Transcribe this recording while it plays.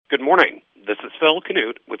Good morning. This is Phil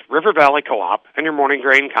Canute with River Valley Co-op and your morning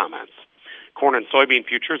grain comments. Corn and soybean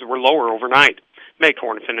futures were lower overnight. May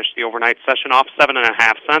corn finished the overnight session off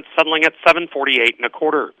 7.5 cents, settling at 7.48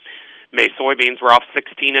 1/4. May soybeans were off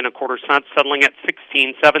 16 1/4 cents, settling at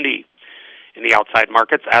 16.70. In the outside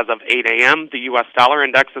markets, as of 8 a.m., the U.S. dollar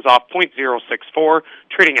index is off 0.064,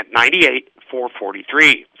 trading at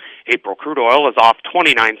 98.443. April crude oil is off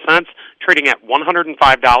 29 cents, trading at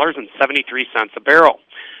 $105.73 a barrel.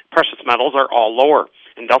 Precious metals are all lower.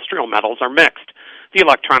 Industrial metals are mixed. The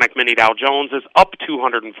electronic mini Dow Jones is up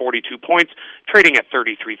 242 points, trading at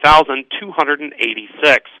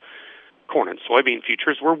 33,286. Corn and soybean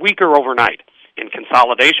futures were weaker overnight, in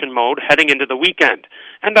consolidation mode heading into the weekend,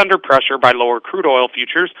 and under pressure by lower crude oil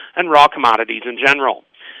futures and raw commodities in general.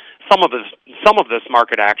 Some of this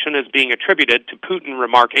market action is being attributed to Putin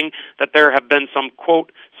remarking that there have been some,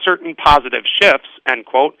 quote, certain positive shifts, end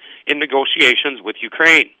quote, in negotiations with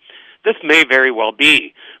Ukraine. This may very well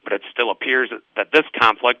be, but it still appears that this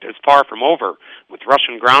conflict is far from over, with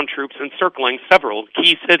Russian ground troops encircling several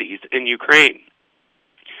key cities in Ukraine.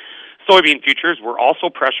 Soybean futures were also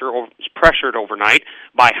pressured overnight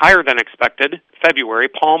by higher than expected February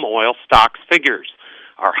palm oil stocks figures.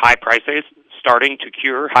 Are high prices starting to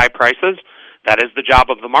cure high prices? That is the job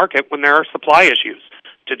of the market when there are supply issues,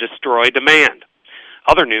 to destroy demand.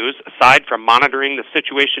 Other news, aside from monitoring the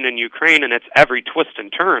situation in Ukraine and its every twist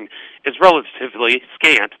and turn, is relatively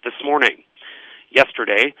scant this morning.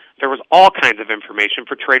 Yesterday, there was all kinds of information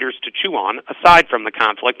for traders to chew on aside from the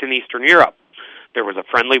conflict in Eastern Europe. There was a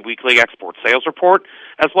friendly weekly export sales report,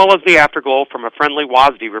 as well as the afterglow from a friendly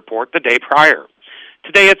WASDE report the day prior.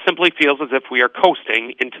 Today, it simply feels as if we are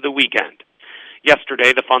coasting into the weekend.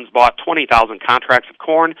 Yesterday, the funds bought 20,000 contracts of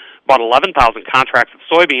corn, bought 11,000 contracts of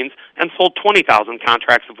soybeans, and sold 20,000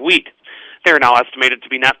 contracts of wheat. They are now estimated to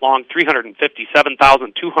be net long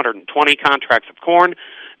 357,220 contracts of corn,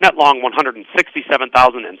 net long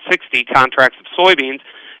 167,060 contracts of soybeans,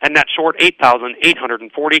 and net short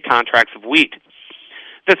 8,840 contracts of wheat.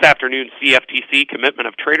 This afternoon's CFTC Commitment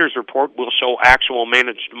of Traders report will show actual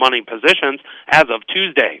managed money positions as of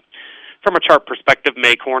Tuesday. From a chart perspective,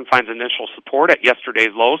 May corn finds initial support at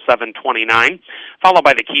yesterday's low, 7.29, followed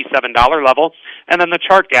by the key $7 level, and then the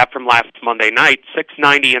chart gap from last Monday night,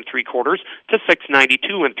 6.90 3/4 to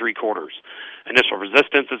 6.92 3/4. Initial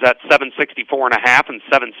resistance is at 764.5 and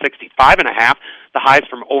 765.5, the highs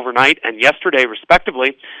from overnight and yesterday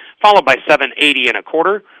respectively, followed by 780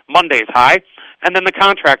 1/4, Monday's high, and then the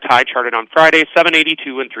contract high charted on Friday,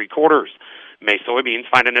 782 3/4. May soybeans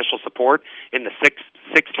find initial support in the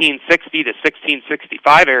 1660 to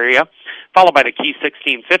 1665 area, followed by the key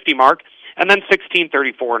 1650 mark, and then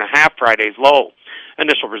 1634.5 Friday's low.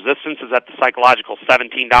 Initial resistance is at the psychological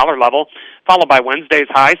 $17 level, followed by Wednesday's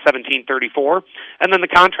high, 1734, and then the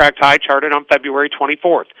contract high charted on February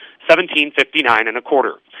 24th, 1759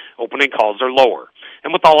 1/4. Opening calls are lower.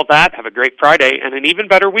 And with all of that, have a great Friday and an even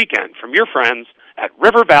better weekend from your friends at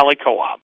River Valley Co-op.